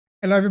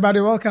Hello everybody,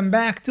 welcome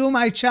back to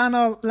my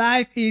channel.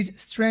 Life is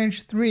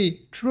Strange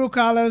 3 True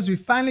Colors. We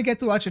finally get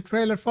to watch a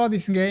trailer for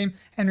this game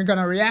and we're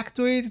gonna react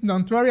to it.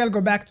 Don't worry, I'll go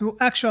back to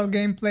actual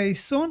gameplay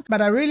soon,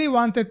 but I really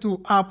wanted to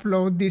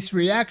upload this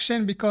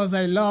reaction because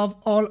I love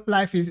all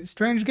Life is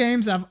Strange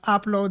games. I've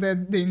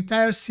uploaded the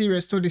entire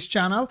series to this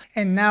channel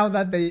and now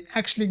that they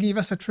actually give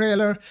us a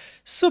trailer,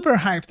 super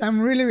hyped. I'm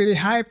really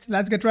hyped.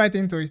 Let's get right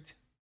into it.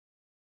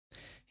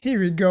 Here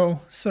we go,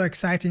 so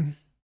exciting.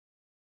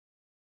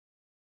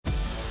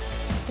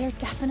 They're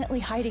definitely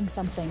hiding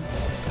something.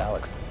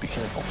 Alex, be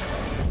careful.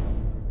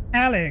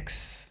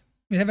 Alex,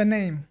 you have a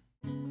name.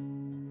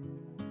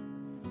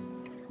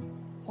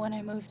 When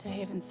I moved to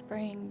Haven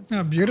Springs,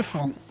 Oh, beautiful.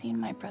 I haven't seen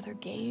my brother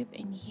Gabe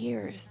in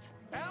years.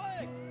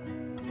 Alex!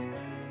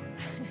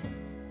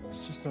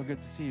 It's just so good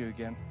to see you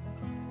again.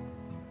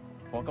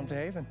 Welcome to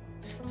Haven.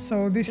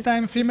 So this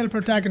time female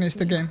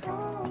protagonist again.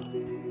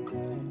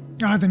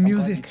 Ah, the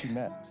music. You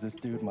met. Is this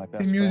dude my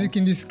best The music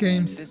in these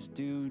games. This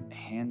dude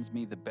hands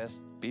me the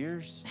best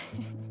beers.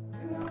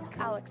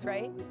 Alex,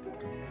 right?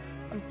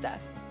 I'm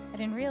Steph. I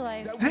didn't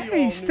realize.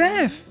 Hey,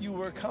 Steph! You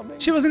were coming.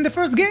 She was in the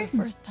first game.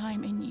 First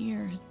time in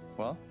years.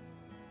 Well,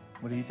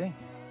 what do you think?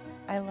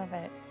 I love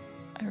it.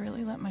 I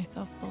really let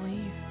myself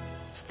believe.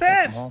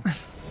 Steph! Well,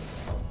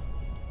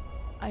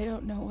 I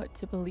don't know what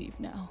to believe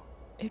now,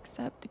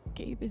 except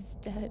Gabe is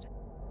dead.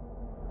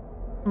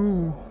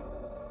 Ooh.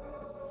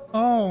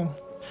 Oh.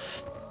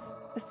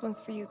 This one's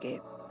for you,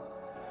 Gabe.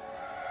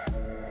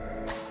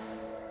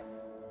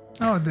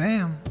 Oh,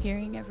 damn.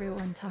 Hearing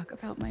everyone talk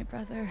about my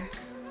brother,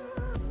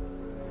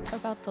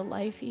 about the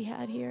life he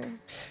had here.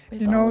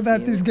 You know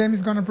that this game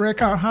is gonna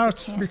break our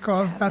hearts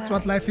because that's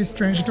what Life is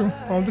Strange do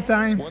all the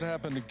time. What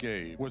happened to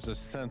Gabe was a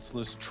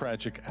senseless,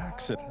 tragic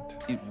accident.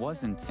 It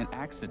wasn't an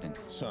accident.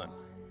 Son,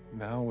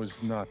 now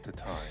is not the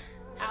time.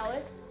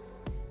 Alex?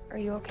 Are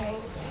you okay?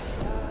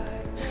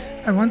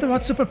 I wonder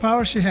what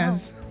superpower she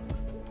has.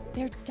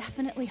 They're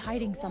definitely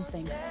hiding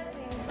something.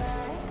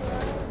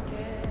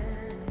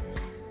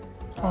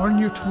 Or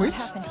new What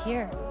twist. happened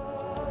here?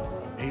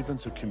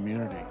 Haven's a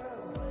community.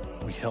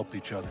 We help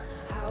each other.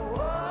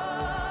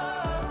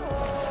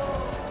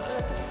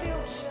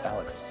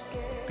 Alex,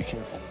 be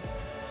careful.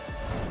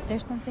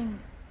 There's something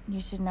you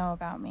should know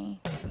about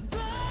me.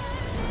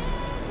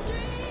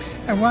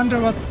 I wonder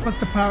what's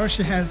the power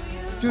she has.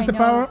 Just the I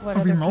know power what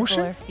of other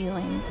emotion? people are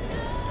feeling.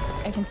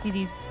 I can see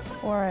these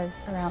auras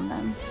around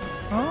them.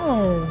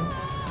 Oh.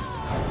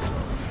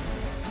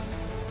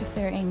 If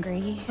they're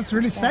angry, That's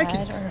really sad,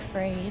 psychic. or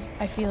afraid,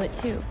 I feel it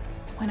too.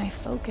 When I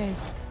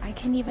focus, I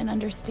can even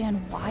understand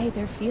why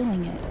they're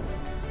feeling it.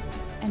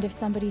 And if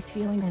somebody's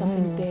feeling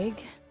something big,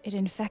 it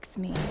infects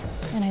me,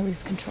 and I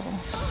lose control.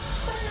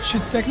 She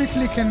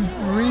technically can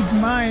read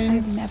I've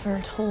minds, never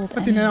told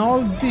but in an anyone,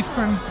 all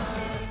different,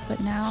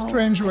 but now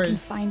strange I way. can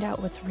find out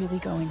what's really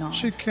going on.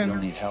 she You don't can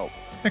need help.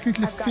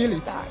 technically I've got feel your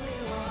it. back.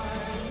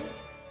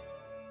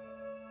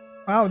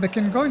 Wow, they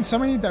can go in so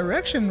many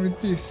directions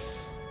with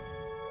this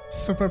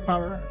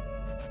superpower.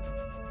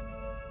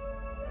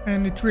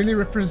 And it really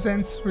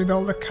represents with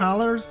all the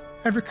colors.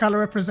 Every color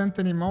represents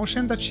an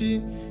emotion that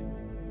she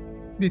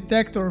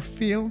detects or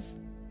feels.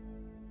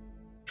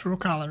 True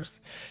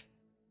colors.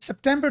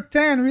 September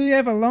 10, we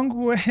have a long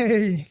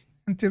way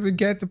until we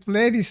get to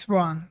play this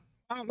one.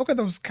 Wow, look at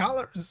those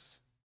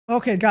colors.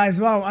 Okay, guys,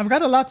 wow, I've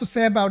got a lot to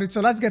say about it,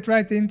 so let's get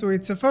right into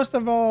it. So first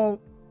of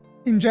all,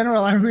 in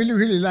general, I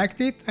really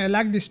liked it. I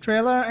liked this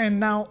trailer, and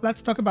now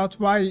let's talk about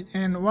why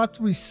and what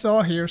we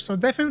saw here. So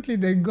definitely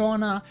they're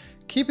gonna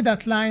keep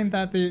that line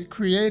that they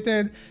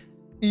created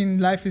in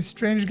Life is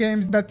Strange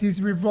games that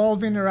is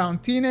revolving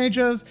around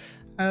teenagers,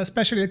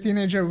 especially a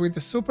teenager with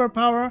a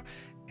superpower.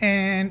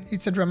 And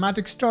it's a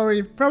dramatic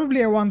story,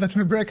 probably a one that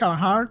will break our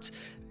hearts.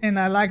 And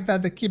I like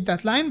that they keep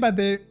that line, but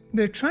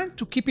they're trying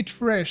to keep it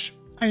fresh.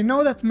 I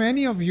know that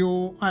many of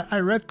you, I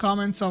read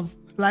comments of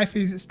Life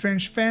is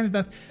Strange fans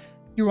that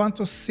you want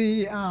to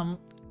see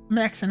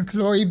Max and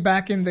Chloe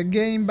back in the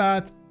game,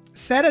 but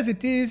sad as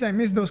it is, I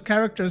miss those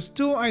characters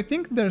too. I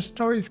think their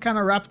story is kind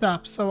of wrapped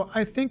up, so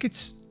I think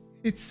it's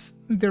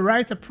the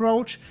right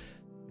approach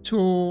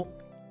to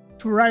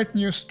write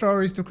new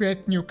stories, to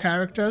create new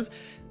characters.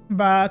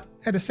 But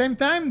at the same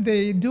time,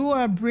 they do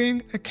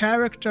bring a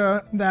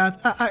character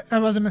that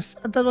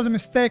that was a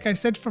mistake I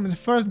said from the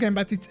first game,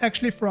 but it's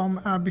actually from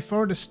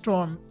Before the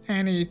Storm,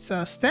 and it's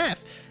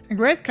Steph, a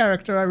great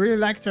character. I really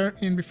liked her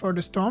in Before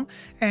the Storm,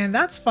 and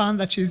that's fun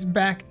that she's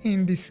back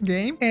in this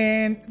game.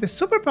 And the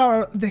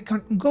superpower, they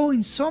can go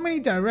in so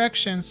many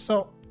directions.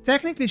 So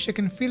technically, she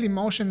can feel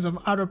emotions of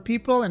other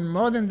people, and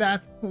more than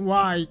that,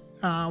 why?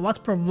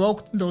 What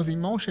provoked those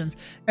emotions.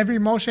 Every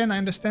emotion, I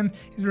understand,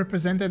 is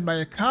represented by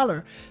a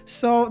color.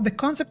 So the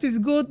concept is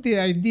good, the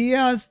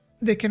ideas,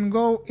 they can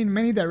go in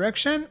many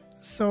directions,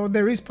 so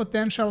there is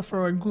potential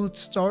for a good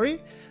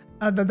story.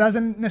 That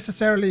doesn't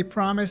necessarily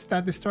promise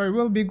that the story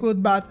will be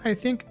good, but I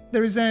think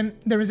there is an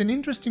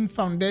interesting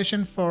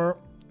foundation for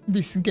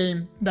this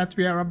game that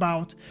we are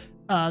about.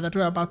 that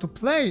we're about to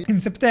play in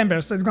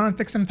September, so it's gonna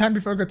take some time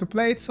before I get to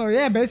play it. So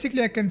yeah,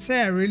 basically I can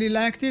say I really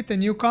liked it. A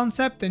new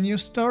concept, a new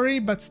story,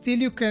 but still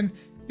you can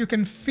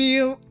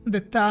feel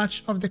the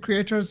touch of the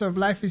creators of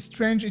Life is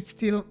Strange. It's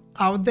still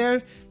out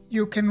there.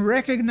 You can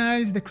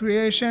recognize the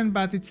creation,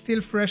 but it's still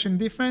fresh and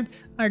different.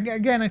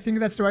 Again, I think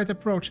that's the right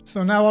approach.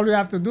 So now all we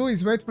have to do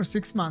is wait for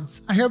 6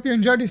 months. I hope you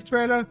enjoyed this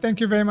trailer.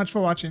 Thank you very much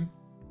for watching.